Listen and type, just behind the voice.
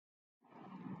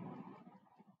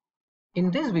In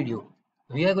this video,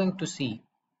 we are going to see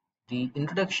the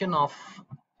introduction of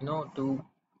to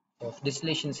of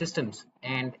distillation systems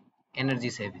and energy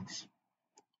savings.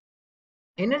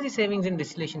 Energy savings in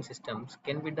distillation systems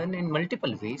can be done in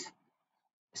multiple ways,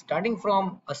 starting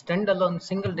from a standalone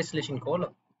single distillation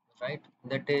column, right?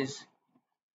 That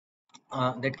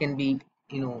can be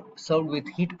served with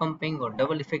heat pumping or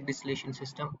double effect distillation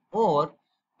system, or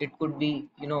it could be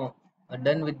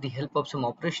done with the help of some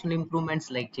operational improvements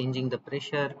like changing the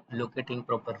pressure, locating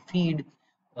proper feed,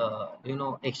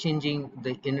 exchanging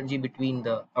the energy between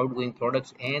the outgoing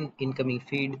products and incoming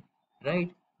feed,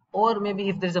 right? Or maybe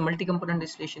if there's a multi-component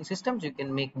distillation systems, you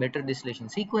can make better distillation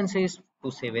sequences to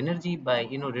save energy by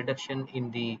reduction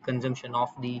in the consumption of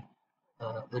the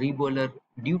reboiler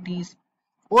duties,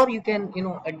 or you can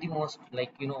at the most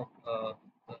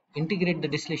integrate the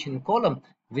distillation column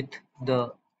with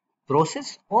the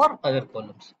process or other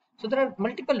columns. So there are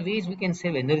multiple ways we can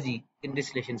save energy in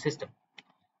distillation system.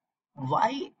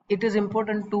 Why it is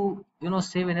important to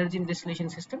save energy in distillation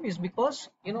system is because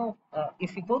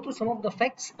if we go through some of the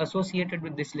facts associated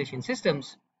with distillation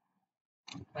systems,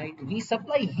 right? We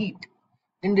supply heat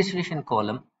in distillation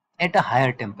column at a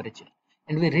higher temperature,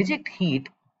 and we reject heat,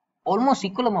 almost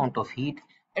equal amount of heat,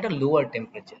 at a lower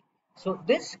temperature. So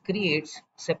this creates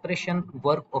separation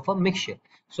work of a mixture.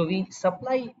 So we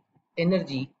supply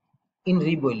energy in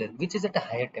reboiler, which is at a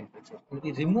higher temperature, and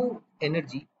we remove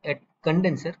energy at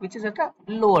condenser, which is at a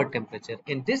lower temperature,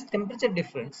 and this temperature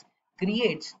difference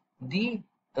creates the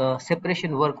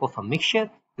separation work of a mixture,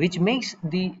 which makes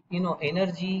the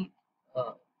energy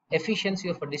uh, efficiency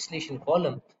of a distillation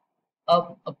column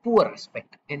a poor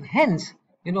aspect. And hence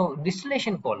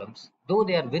distillation columns, though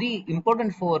they are very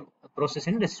important for process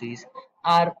industries,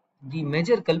 are the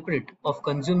major culprit of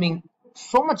consuming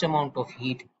so much amount of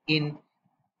heat in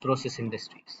process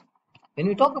industries. When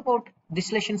we talk about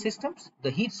distillation systems, the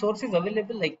heat sources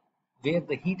available, like where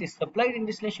the heat is supplied in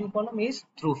distillation column, is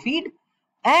through feed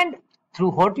and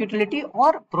through hot utility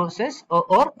or process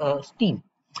or steam.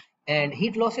 And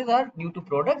heat losses are due to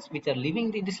products which are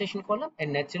leaving the distillation column,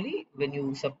 and naturally when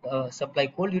you supply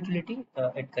cold utility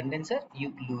at condenser,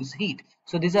 you lose heat.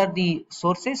 So these are the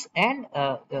sources and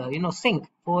sink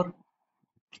for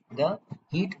the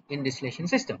heat in distillation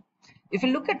system. If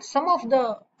you look at some of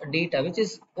the data which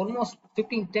is almost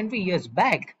 15-20 years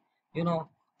back, you know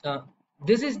uh,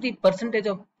 this is the percentage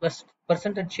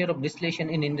share of distillation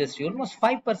in industry. Almost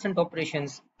 5%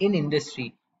 operations in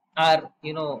industry are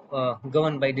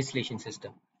governed by distillation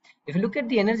system. If you look at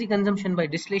the energy consumption by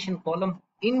distillation column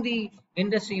in the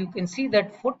industry, you can see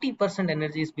that 40%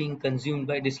 energy is being consumed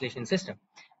by distillation system.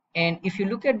 And if you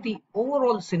look at the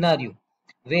overall scenario,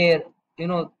 where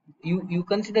you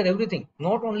consider everything,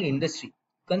 not only industry,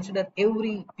 consider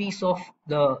every piece of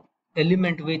the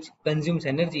element which consumes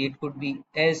energy. It could be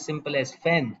as simple as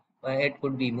fan, it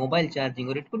could be mobile charging,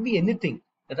 or it could be anything,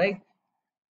 right?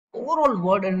 Overall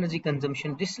world energy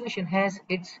consumption, distillation has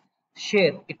its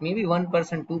share. It may be 1%,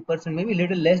 2%, maybe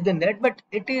little less than that, but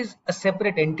it is a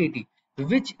separate entity,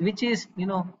 which is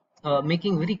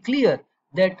making very clear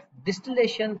that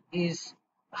distillation is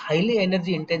highly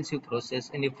energy intensive process,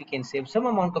 and if we can save some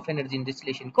amount of energy in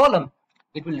distillation column,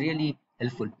 it will really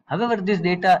helpful. However, this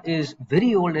data is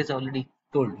very old, as I already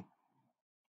told you.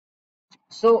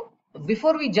 So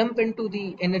before we jump into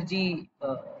the energy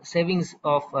savings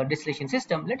of distillation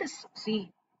system, let us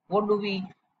see what do we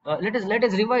let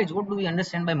us revise what do we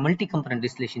understand by multi-component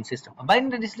distillation system. A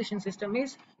binary distillation system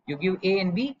is you give A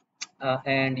and B,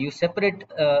 and you separate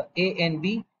A and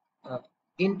B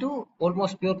into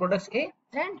almost pure products A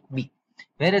and B.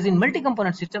 Whereas in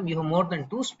multi-component system, you have more than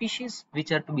two species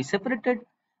which are to be separated.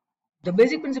 The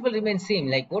basic principle remains same.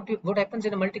 Like what happens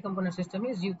in a multi-component system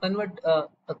is you convert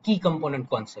a key component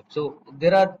concept. So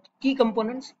there are key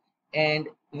components, and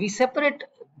we separate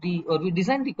we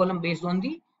design the column based on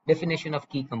the definition of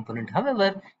key component.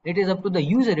 However, it is up to the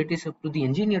user, it is up to the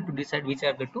engineer to decide which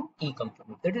are the two key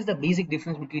components. That is the basic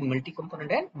difference between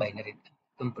multi-component and binary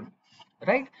component,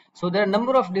 right? So there are a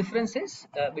number of differences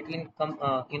between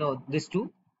these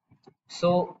two.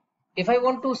 So if I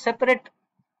want to separate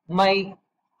my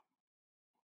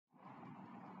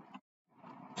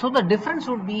So the difference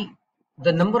would be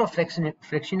the number of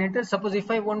fractionators. Suppose if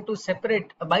I want to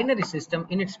separate a binary system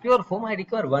in its pure form, I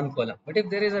require one column. But if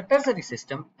there is a tertiary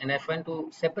system and I want to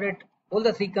separate all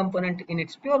the three components in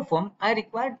its pure form, I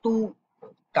require two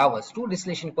towers, two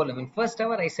distillation column. In first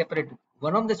tower, I separate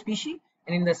one of the species,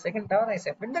 and in the second tower, I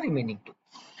separate the remaining two.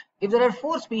 If there are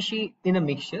four species in a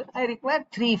mixture, I require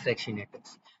three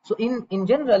fractionators. So in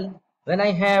general, when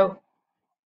I have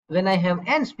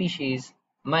n species,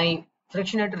 my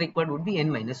fractionator required would be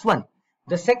n minus 1.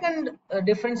 The second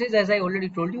difference is, as I already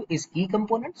told you, is key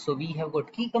components. So we have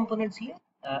got key components here.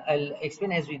 I'll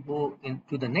explain as we go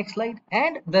into the next slide,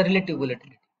 and the relative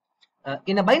volatility.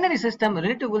 In a binary system,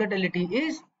 relative volatility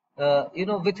is,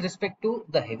 with respect to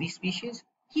the heavy species.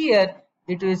 Here,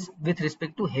 it is with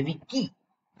respect to heavy key,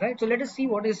 right? So let us see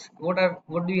what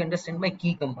do you understand by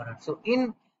key components. So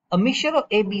in a mixture of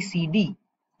A, B, C, D,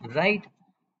 right?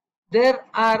 There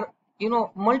are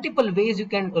multiple ways you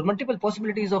can, or multiple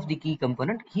possibilities of the key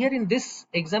component. Here in this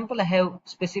example I have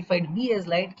specified B as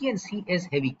light key and C as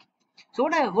heavy key. So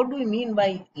what do we mean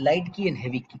by light key and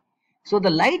heavy key? So the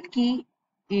light key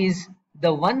is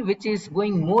the one which is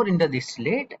going more in the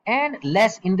distillate and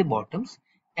less in the bottoms,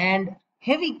 and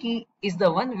heavy key is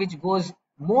the one which goes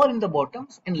more in the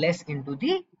bottoms and less into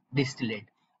the distillate.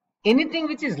 Anything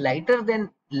which is lighter than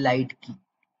light key,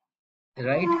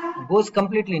 right, goes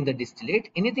completely in the distillate.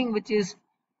 Anything which is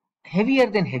heavier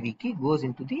than heavy key goes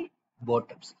into the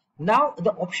bottoms. Now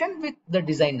the option with the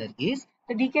designer is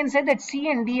that he can say that C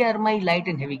and D are my light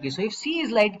and heavy key. So if C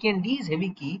is light key and D is heavy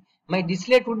key, my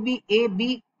distillate would be A,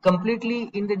 B completely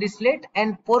in the distillate,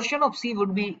 and portion of C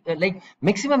would be like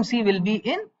maximum C will be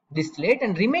in distillate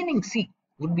and remaining C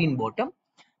would be in bottom.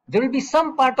 There will be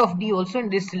some part of D also in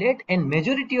distillate, and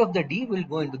majority of the D will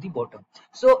go into the bottom.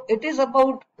 So it is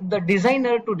about the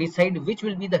designer to decide which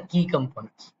will be the key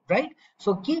components, right?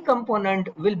 So key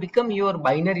component will become your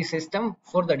binary system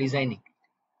for the designing.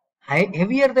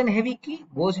 Heavier than heavy key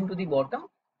goes into the bottom,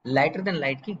 lighter than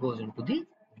light key goes into the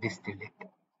distillate.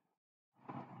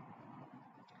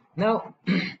 Now,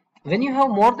 when you have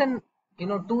more than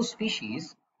two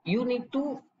species, you need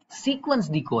to sequence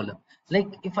the column. Like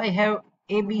if I have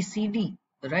A, B, C, D,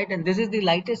 right, and this is the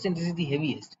lightest and this is the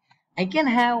heaviest, I can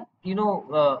have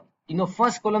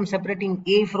first column separating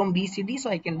A from B, C, D. So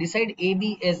I can decide A,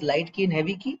 B as light key and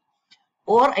heavy key,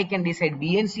 or I can decide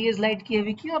B and C as light key,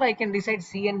 heavy key, or I can decide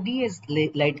C and D as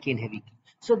light key and heavy key.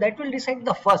 So that will decide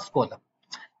the first column.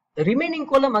 The remaining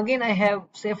column, again, I have,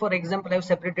 say for example, I have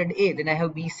separated A, then I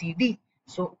have B, C, D.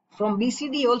 So from B, C,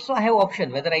 D also I have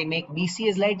option whether I make B, C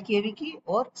as light key, heavy key,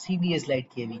 or C, D as light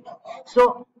key, heavy key.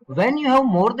 So when you have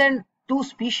more than two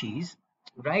species,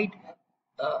 right,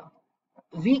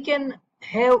 we can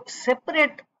have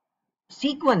separate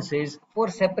sequences for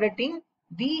separating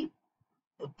the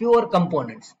pure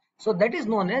components. So that is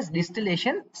known as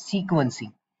distillation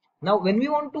sequencing. Now, when we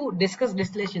want to discuss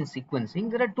distillation sequencing,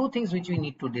 there are two things which we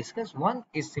need to discuss. One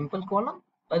is simple column,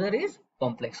 other is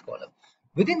complex column.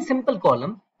 Within simple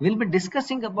column, we'll be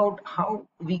discussing about how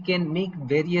we can make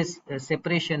various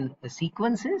separation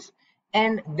sequences,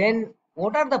 and then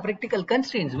what are the practical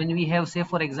constraints when we have, say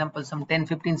for example, some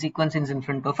 10-15 sequences in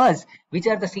front of us, which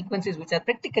are the sequences which are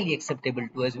practically acceptable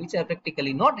to us, which are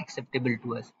practically not acceptable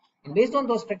to us. And based on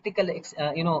those practical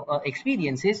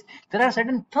experiences, there are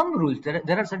certain thumb rules,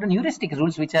 there are certain heuristic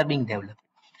rules which are being developed.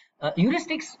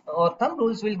 Heuristics or thumb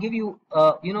rules will give you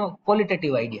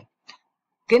qualitative idea.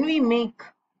 Can we make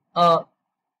a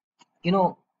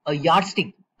a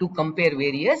yardstick to compare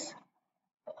various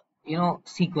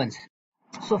sequences?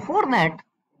 So for that,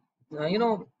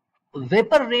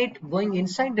 vapor rate going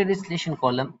inside the distillation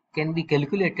column can be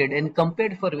calculated and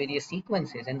compared for various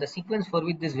sequences, and the sequence for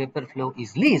which this vapor flow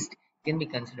is least can be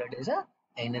considered as a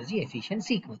energy efficient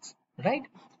sequence, right?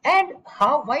 And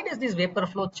why does this vapor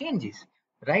flow changes,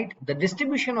 right? The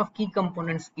distribution of key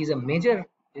components is a major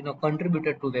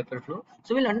contributor to vapor flow.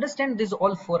 So we'll understand these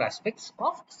all four aspects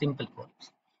of simple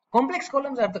columns. Complex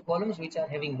columns are the columns which are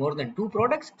having more than two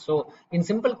products. So in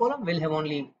simple column, we'll have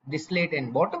only distillate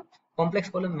and bottom. Complex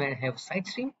column may have side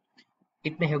stream.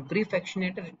 It may have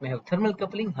prefractionator. It may have thermal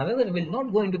coupling. However, we will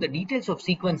not go into the details of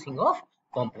sequencing of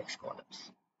complex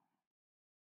columns.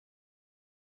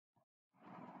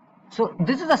 So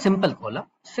this is a simple column.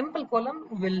 Simple column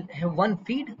will have one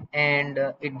feed, and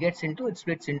it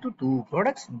splits into two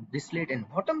products, distillate and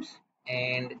bottoms.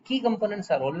 And key components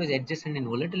are always adjacent in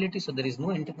volatility, so there is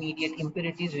no intermediate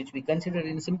impurities which we consider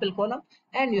in simple column,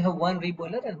 and you have one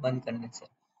reboiler and one condenser.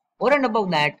 Over and above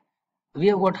that, we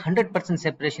have got 100%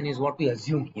 separation is what we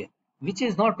assume here, which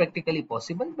is not practically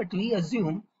possible, but we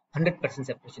assume 100%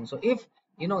 separation. So if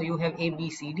you have A, B,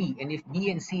 C, D, and if B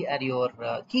and C are your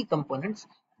key components,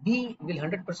 B will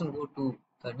 100% go to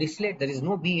distillate, there is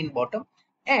no B in bottom,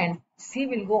 and C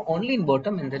will go only in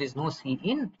bottom, and there is no C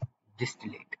in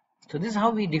distillate. So this is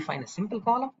how we define a simple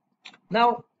column.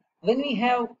 Now, when we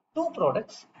have two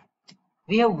products,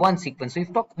 we have one sequence. So if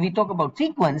we talk about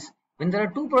sequence, when there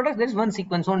are two products, there is one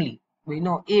sequence only. We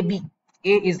know A, B. A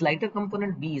is lighter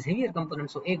component, B is heavier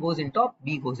component. So A goes in top,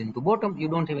 B goes into bottom. You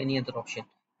don't have any other option,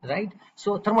 right?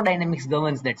 So thermodynamics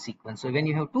governs that sequence. So when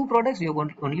you have two products, you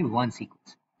have only one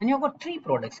sequence. when you've got three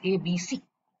products A, B, C,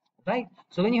 right?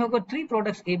 So when you have got three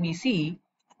products A, B, C,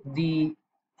 the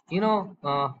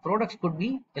products could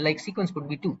be like sequence could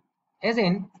be two, as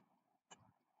in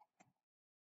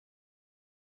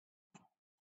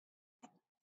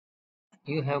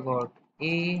you have got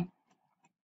A,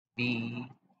 B,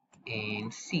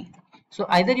 and C. So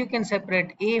either you can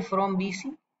separate A from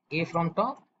BC, A from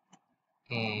top,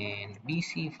 and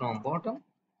BC from bottom,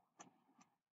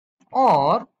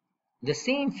 or the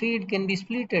same feed can be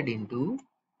splitted into,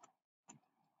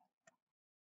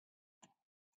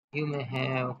 you may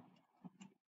have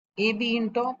AB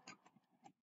in top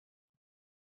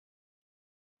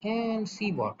and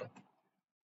C bottom.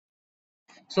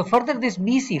 So further this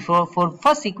BC, for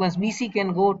first sequence, BC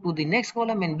can go to the next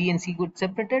column and B and C get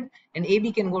separated, and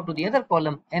AB can go to the other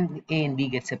column and A and B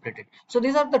get separated. So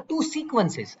these are the two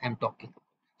sequences I'm talking about.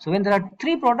 So when there are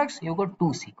three products, you've got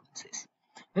two sequences.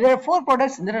 When there are four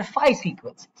products, there are five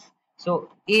sequences. So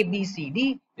A, B, C,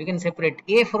 D, you can separate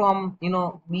A from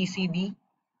B, C, D,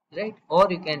 right? Or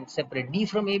you can separate D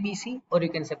from ABC, or you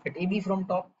can separate AB from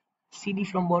top, CD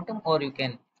from bottom, or you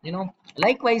can,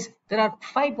 likewise, there are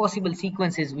five possible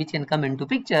sequences which can come into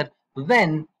picture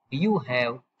when you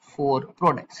have four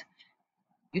products.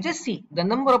 You just see the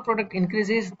number of product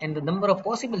increases and the number of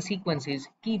possible sequences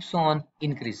keeps on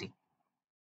increasing,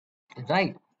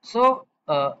 right? So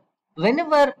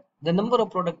whenever the number of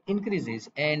product increases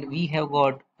and we have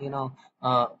got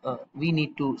we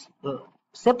need to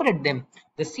separate them,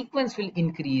 the sequence will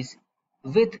increase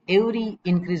with every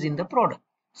increase in the product.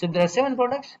 So if there are seven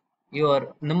products,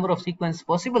 your number of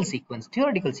possible sequence,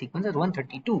 theoretical sequence is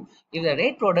 132. If there are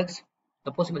eight products,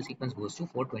 the possible sequence goes to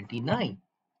 429,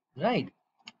 right?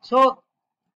 So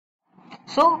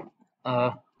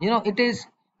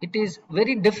it is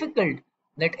very difficult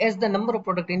that as the number of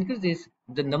product increases,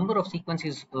 the number of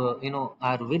sequences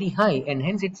are very high, and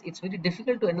hence it's very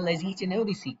difficult to analyze each and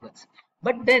every sequence.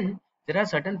 But then there are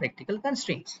certain practical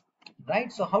constraints,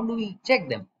 right? So how do we check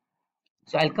them?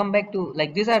 So I'll come back to,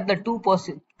 like, these are the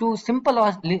two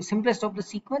simplest of the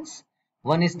sequence.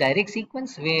 One is direct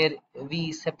sequence, where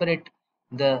we separate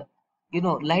the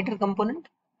lighter component,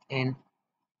 and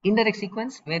indirect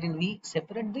sequence wherein we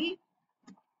separate the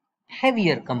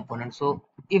heavier component. So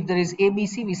if there is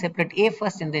ABC, we separate A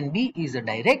first and then B is a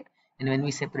direct, and when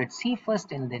we separate C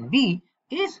first and then B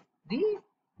is the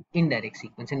indirect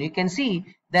sequence. And you can see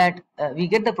that we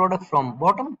get the product from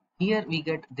bottom, here we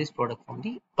get this product from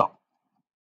the top.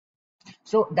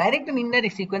 So direct and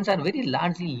indirect sequence are very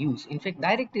largely used. In fact,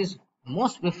 direct is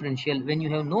most preferential. When you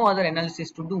have no other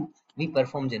analysis to do, we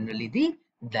perform generally the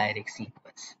direct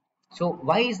sequence. So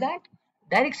why is that?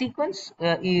 Direct sequence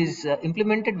is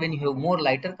implemented when you have more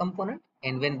lighter component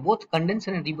and when both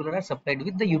condenser and rebooter are supplied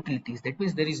with the utilities. That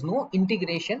means there is no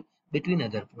integration between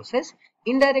other process.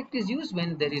 Indirect is used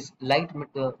when there is light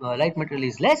material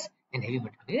is less and heavy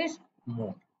material is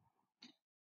more.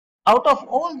 Out of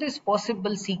all these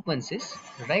possible sequences,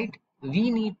 right,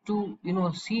 we need to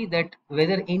see that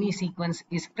whether any sequence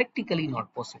is practically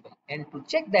not possible, and to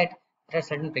check that, there are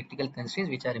certain practical constraints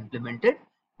which are implemented,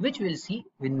 which we'll see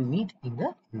when we meet in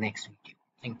the next video.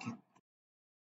 Thank you.